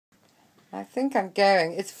I think I'm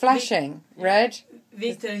going. It's flashing red.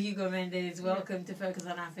 Victor Hugo Mendes, welcome to Focus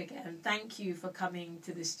on Africa, and thank you for coming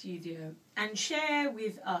to the studio. And share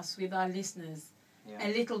with us, with our listeners, a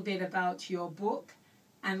little bit about your book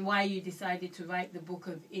and why you decided to write the book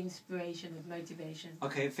of inspiration, of motivation.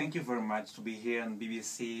 Okay, thank you very much to be here on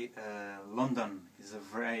BBC. London is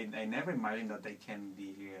I never imagined that I can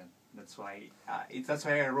be here. That's why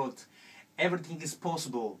I wrote, everything is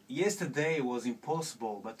possible. Yesterday was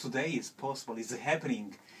impossible, but today is possible. It's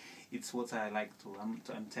happening. It's what I like to.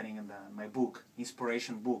 I'm telling in my book,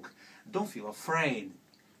 inspiration book. Don't feel afraid.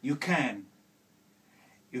 You can.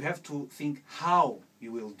 You have to think how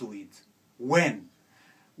you will do it. When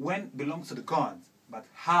belongs to the God, but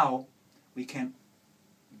how we can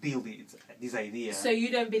build this idea. So you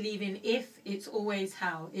don't believe in if, it's always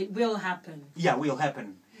how. It will happen. Yeah, will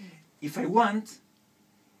happen. If I want,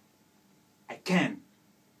 I can.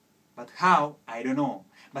 But how, I don't know.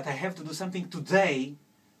 But I have to do something today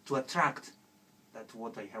to attract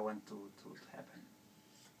what I want to happen.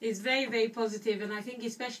 It's very, very positive, and I think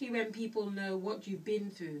especially when people know what you've been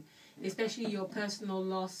through, especially your personal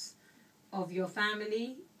loss of your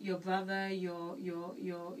family, your brother, your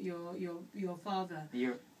father.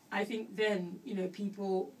 Yeah. I think then,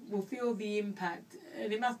 people will feel the impact,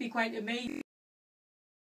 and it must be quite amazing.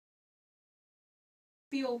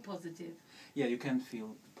 Feel positive. Yeah, you can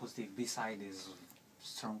feel positive beside these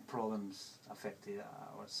strong problems affected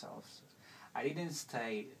ourselves. I didn't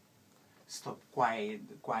stop quiet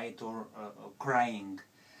or crying.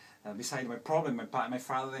 Beside my problem, my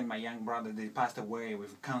father and my young brother, they passed away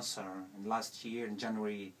with cancer last year in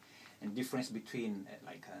January, and difference between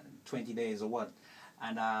 20 days or what.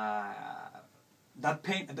 And that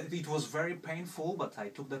pain, it was very painful, but I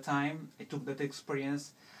took the time, I took that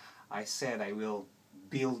experience. I said I will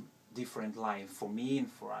build different life for me and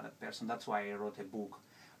for other person. That's why I wrote a book,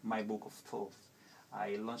 my book of thoughts.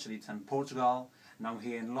 I launched it in Portugal. Now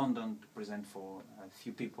here in London to present for a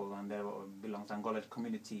few people, and there belongs to Angola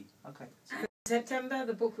community. Okay. In September,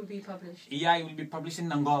 the book will be published. Yeah, it will be published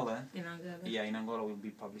in Angola. In Angola. Yeah, in Angola will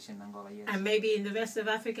be published in Angola. Yes. And maybe in the rest of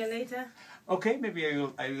Africa later. Okay, maybe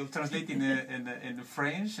I will translate in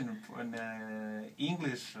French and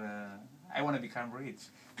English. I want to become rich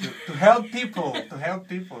to help people.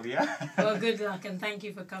 Yeah. Well, good luck, and thank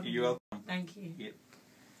you for coming. You're welcome. Thank you. Yeah.